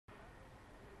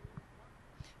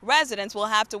Residents will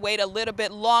have to wait a little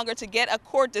bit longer to get a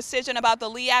court decision about the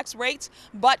LEAC's rates,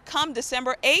 but come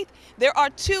December 8th, there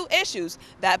are two issues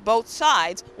that both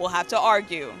sides will have to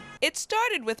argue. It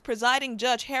started with presiding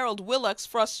Judge Harold Willock's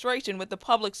frustration with the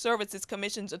Public Services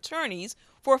Commission's attorneys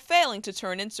for failing to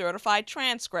turn in certified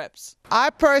transcripts. I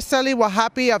personally was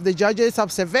happy of the judge's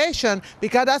observation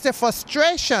because that's a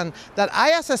frustration that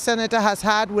I as a senator has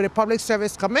had with the Public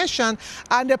Service Commission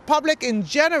and the public in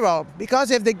general, because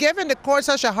if they're giving the court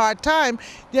such a hard time,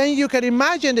 then you can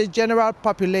imagine the general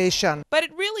population. But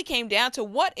it really came down to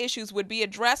what issues would be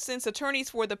addressed, since attorneys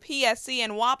for the PSC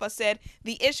and WAPA said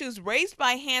the issues raised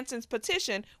by Hansen's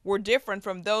petition were different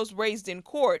from those raised in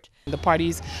court. The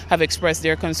parties have expressed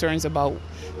their concerns about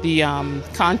the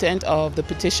content of the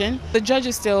petition. The judge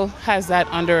still has that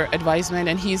under advisement,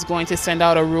 and he's going to send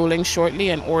out a ruling shortly,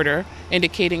 an order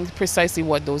indicating precisely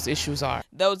what those issues are.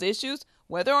 Those issues: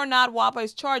 whether or not WAPA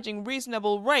is charging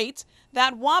reasonable rates,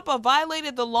 that WAPA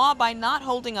violated the law by not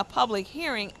holding a public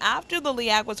hearing after the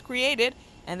LEAC was created,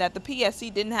 and that the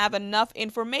PSC didn't have enough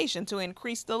information to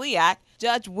increase the LEAC.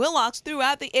 Judge Willock threw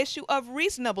out the issue of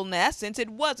reasonableness since it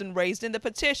wasn't raised in the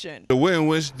petition. The way in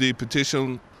which the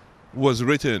petition was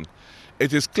written,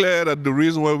 it is clear that the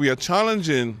reason why we are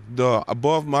challenging the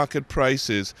above market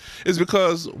prices is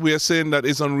because we are saying that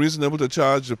it's unreasonable to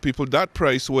charge the people that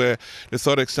price where the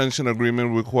third extension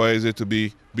agreement requires it to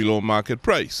be below market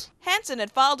price. Hansen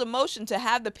had filed a motion to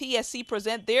have the PSC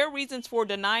present their reasons for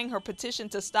denying her petition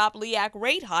to stop LEAC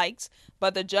rate hikes,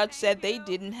 but the judge said they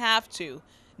didn't have to.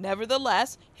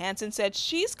 Nevertheless, Hansen said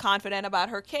she's confident about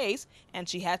her case and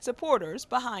she had supporters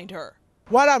behind her.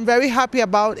 What I'm very happy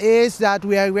about is that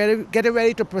we are getting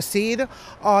ready to proceed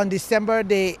on December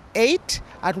the 8th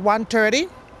at 1:30,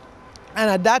 and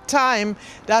at that time,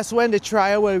 that's when the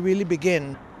trial will really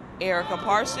begin. Erica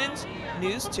Parsons,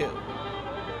 News 2.